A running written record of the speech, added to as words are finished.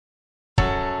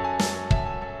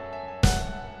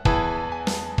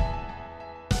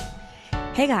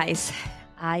Hey guys,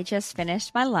 I just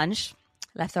finished my lunch,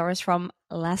 leftovers from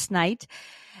last night,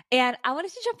 and I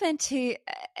wanted to jump in to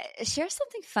share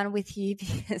something fun with you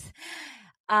because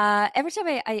every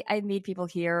time I meet people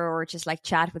here or just like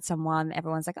chat with someone,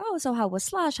 everyone's like, "Oh, so how was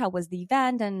Slush? How was the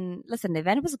event?" And listen, the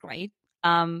event was great,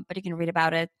 but you can read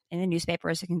about it in the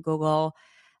newspapers. You can Google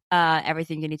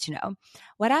everything you need to know.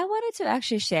 What I wanted to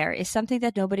actually share is something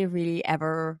that nobody really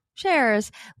ever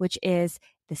shares, which is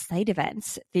the side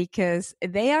events, because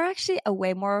they are actually a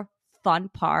way more fun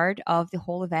part of the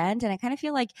whole event. And I kind of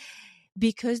feel like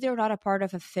because they're not a part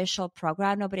of official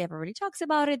program, nobody ever really talks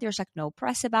about it. There's like no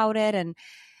press about it. And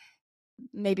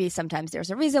maybe sometimes there's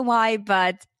a reason why,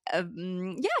 but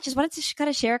yeah, just wanted to kind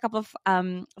of share a couple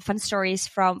of fun stories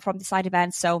from the side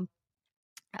events. So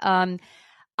um,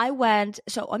 I went,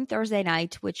 so on Thursday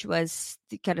night, which was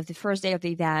kind of the first day of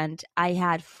the event, I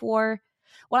had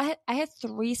I had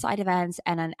three side events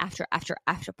and an after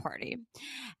party.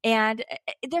 And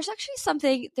there's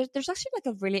actually there's actually like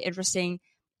a really interesting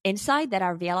insight that I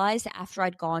realized after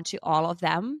I'd gone to all of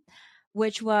them,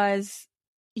 which was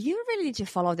you really need to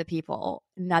follow the people,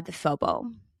 not the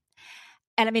FOBO.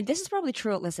 And I mean, this is probably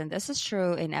true. Listen, this is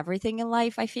true in everything in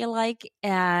life, I feel like.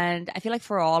 And I feel like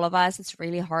for all of us, it's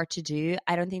really hard to do.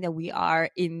 I don't think that we are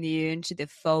immune to the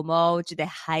FOMO, to the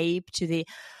hype, to the,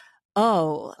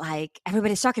 oh, like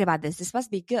everybody's talking about this. This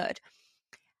must be good.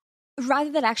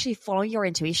 Rather than actually following your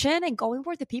intuition and going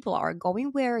where the people are,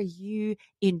 going where you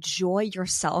enjoy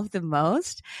yourself the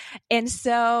most. And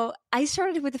so I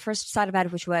started with the first side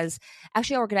event, which was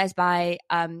actually organized by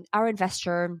our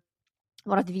investor,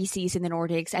 one of the VCs in the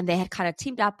Nordics, and they had kind of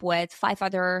teamed up with five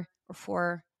other or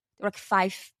four, there were like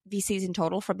five VCs in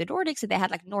total from the Nordics, and they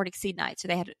had like Nordic Seed Night. So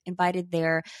they had invited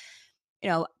their,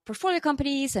 portfolio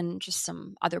companies and just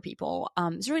some other people.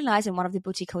 It was really nice in one of the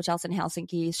boutique hotels in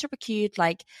Helsinki, super cute,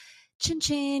 like chin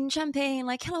chin, champagne,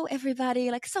 like hello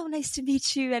everybody, like so nice to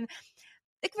meet you, and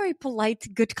like very polite,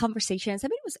 good conversations. I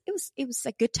mean, it was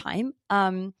a good time.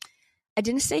 I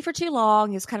didn't stay for too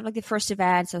long. It was kind of like the first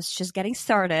event, so it's just getting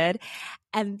started.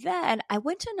 And then I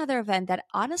went to another event that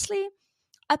honestly,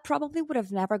 I probably would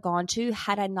have never gone to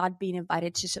had I not been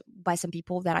invited to by some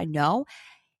people that I know.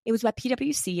 It was by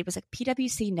PwC. It was like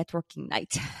PwC Networking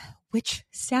Night, which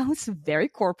sounds very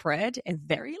corporate and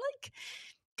very like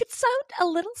could sound a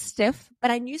little stiff,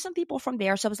 but I knew some people from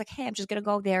there, so I was like, hey, I'm just gonna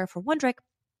go there for one drink,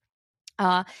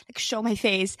 like show my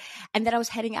face, and then I was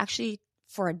heading actually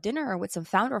for a dinner with some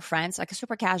founder friends, like a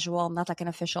super casual, not like an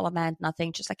official event,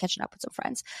 nothing, just like catching up with some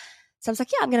friends. So I was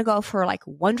like, yeah, I'm going to go for like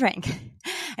one drink.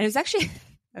 And it was actually,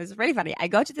 it was really funny. I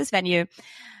go to this venue.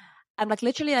 I'm like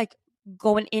literally like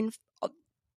going in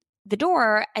the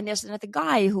door and there's another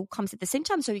guy who comes at the same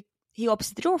time. So he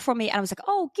opens the door for me and I was like,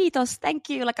 oh, Kiitos, thank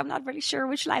you. Like, I'm not really sure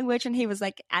which language. And he was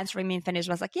like answering me in Finnish.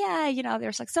 I was like, yeah,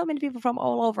 there's like so many people from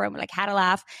all over. And we like had a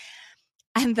laugh.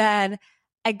 And then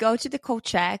I go to the coat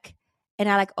check and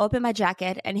I like open my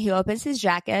jacket and he opens his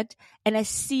jacket and I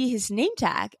see his name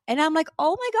tag and I'm like,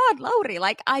 oh my God, Lauri,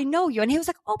 like I know you. And he was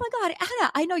like, oh my God,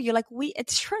 Anna, I know you. Like it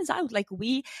turns out like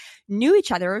we knew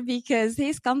each other because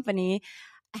his company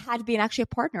had been actually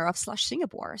a partner of Slush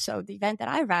Singapore. So the event that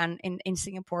I ran in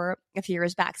Singapore a few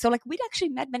years back. So like we'd actually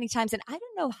met many times and I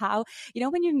don't know how,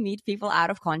 when you meet people out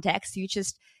of context, you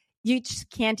just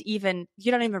can't even,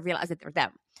 you don't even realize that they're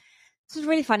them. So it's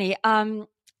really funny.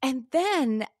 And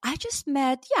then I just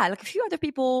met, like a few other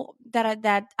people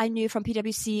that I knew from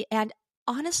PwC. And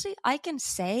honestly, I can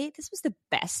say this was the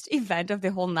best event of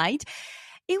the whole night.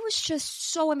 It was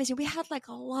just so amazing. We had like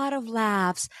a lot of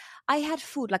laughs. I had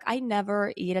food. Like I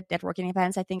never eat at networking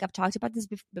events. I think I've talked about this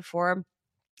before.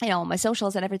 My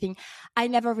socials and everything, I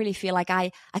never really feel like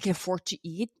I can afford to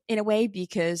eat in a way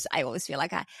because I always feel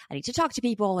like I need to talk to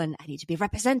people and I need to be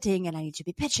representing and I need to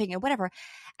be pitching and whatever.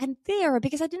 And there,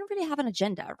 because I didn't really have an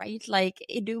agenda, right? Like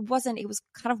it was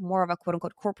kind of more of a quote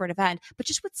unquote corporate event, but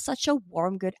just with such a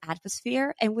warm, good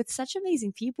atmosphere and with such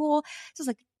amazing people. So it's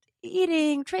like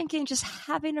eating, drinking, just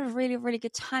having a really, really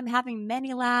good time, having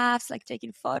many laughs, like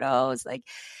taking photos, like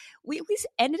we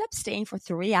ended up staying for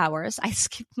 3 hours. I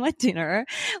skipped my dinner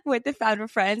with the founder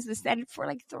friends. We stayed for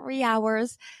like 3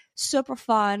 hours. Super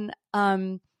fun.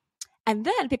 And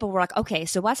then people were like, okay,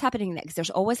 so what's happening next?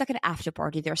 There's always like an after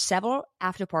party. There are several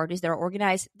after parties that are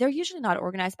organized. They're usually not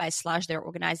organized by Slush. They're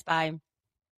organized by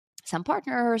some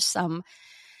partners, some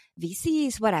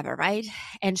VCs, whatever, right?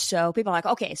 And so people are like,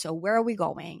 okay, so where are we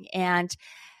going? And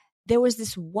there was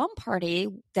this one party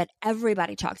that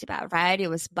everybody talked about, right? It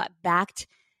was backed.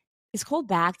 It's called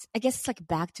Backed. I guess it's like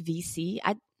Backed VC.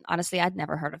 honestly, I'd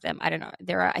never heard of them. I don't know.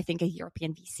 They're, I think, a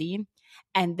European VC,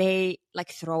 and they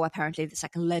like throw apparently this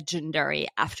like legendary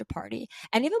after party.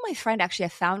 And even my friend, actually a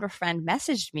founder friend,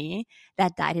 messaged me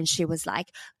that night, and she was like,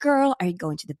 "Girl, are you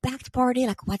going to the backed party?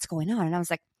 Like, what's going on?" And I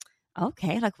was like,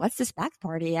 "Okay, like, what's this backed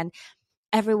party?" And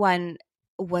everyone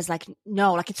was like,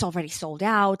 "No, like it's already sold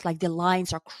out. Like the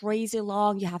lines are crazy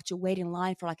long. You have to wait in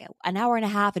line for like an hour and a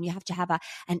half, and you have to have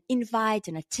an invite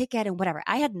and a ticket and whatever."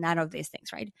 I had none of these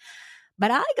things, right? But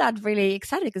I got really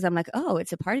excited because I'm like, "Oh,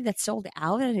 it's a party that's sold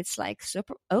out, and it's like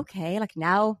super okay. Like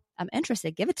now I'm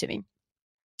interested. Give it to me."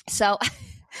 So,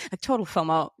 like total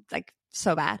FOMO, like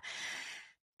so bad.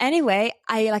 Anyway,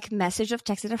 I like messaged or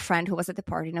texted a friend who was at the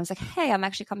party, and I was like, "Hey, I'm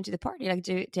actually coming to the party. Like,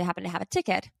 do you happen to have a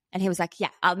ticket?" And he was like,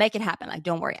 "Yeah, I'll make it happen. Like,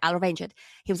 don't worry, I'll arrange it."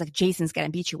 He was like, "Jason's gonna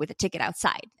beat you with a ticket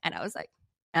outside." And I was like,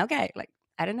 "Okay, like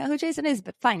I don't know who Jason is,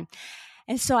 but fine."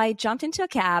 And so I jumped into a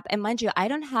cab, and mind you, I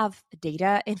don't have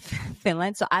data in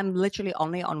Finland, so I'm literally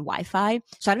only on Wi-Fi,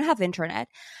 so I don't have internet.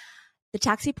 The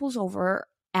taxi pulls over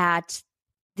at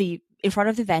the in front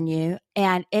of the venue,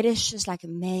 and it is just like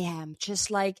mayhem,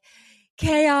 just like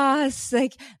chaos,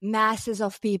 like masses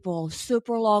of people,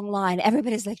 super long line.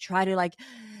 Everybody's like trying to like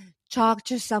talk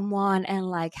to someone and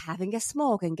like having a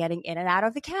smoke and getting in and out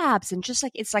of the cabs, and just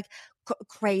like it's like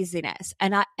craziness.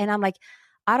 And I'm like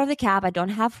out of the cab. I don't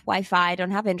have Wi-Fi. I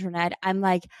don't have internet. I'm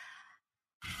like,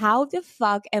 how the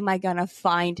fuck am I gonna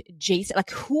find Jason? Like,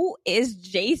 who is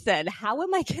Jason? How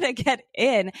am I gonna get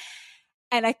in?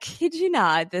 And I kid you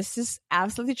not, this is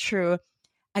absolutely true.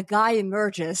 A guy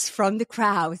emerges from the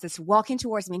crowd that's walking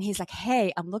towards me, and he's like,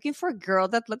 "Hey, I'm looking for a girl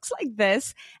that looks like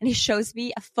this." And he shows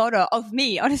me a photo of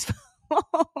me on his phone.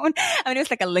 I mean, it was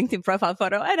like a LinkedIn profile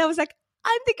photo. And I was like,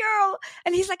 "I'm the girl."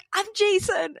 And he's like, "I'm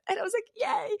Jason." And I was like,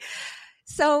 "Yay."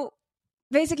 So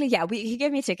basically, yeah, he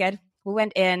gave me a ticket. We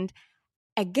went in,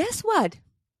 and guess what?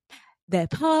 The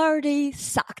party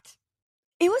sucked.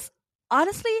 It was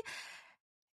honestly,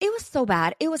 it was so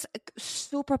bad. It was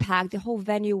super packed. The whole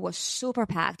venue was super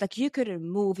packed. Like you couldn't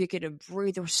move, you couldn't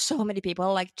breathe. There were so many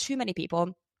people, like too many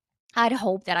people. I'd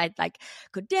hope that I'd like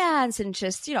could dance and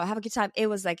just, have a good time. It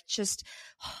was like just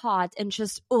hot and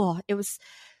just, it was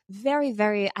very,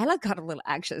 very, I like got a little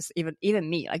anxious, even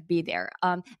me, like be there.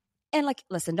 And like,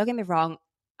 listen, don't get me wrong.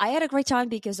 I had a great time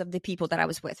because of the people that I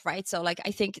was with, right? So like,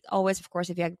 I think always, of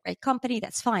course, if you have a great company,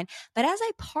 that's fine. But as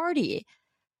I party,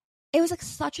 it was like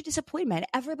such a disappointment.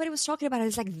 Everybody was talking about it.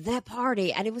 It's like the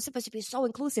party, and it was supposed to be so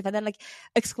inclusive, and then like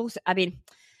exclusive. I mean,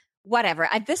 whatever.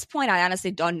 At this point, I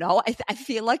honestly don't know. I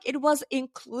feel like it was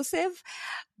inclusive,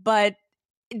 but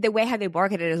the way how they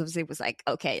marketed it was like,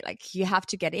 okay, like you have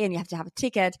to get in, you have to have a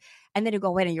ticket, and then you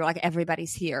go in and you're like,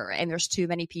 everybody's here, and there's too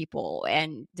many people,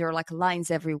 and there are like lines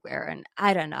everywhere, and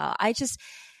I don't know.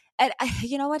 And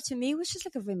you know what? To me, it was just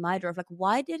like a reminder of like,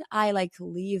 why did I like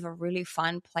leave a really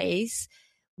fun place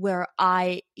where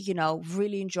I,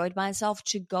 really enjoyed myself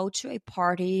to go to a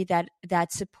party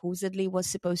that supposedly was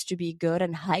supposed to be good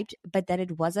and hyped, but that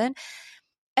it wasn't.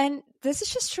 And this is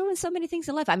just true in so many things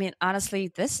in life. I mean,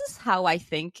 honestly, this is how I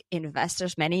think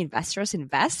many investors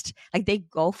invest. Like they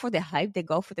go for the hype, they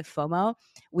go for the FOMO.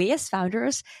 We as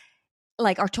founders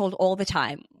like are told all the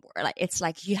time, like it's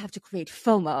like you have to create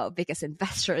FOMO because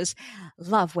investors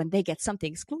love when they get something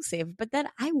exclusive. But then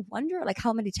I wonder like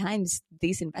how many times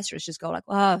these investors just go like,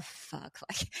 "Oh fuck,"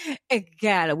 like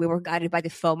again we were guided by the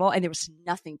FOMO and there was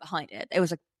nothing behind it. It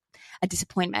was like a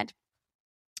disappointment.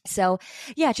 So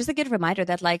yeah, just a good reminder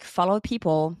that like follow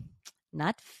people,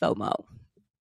 not FOMO.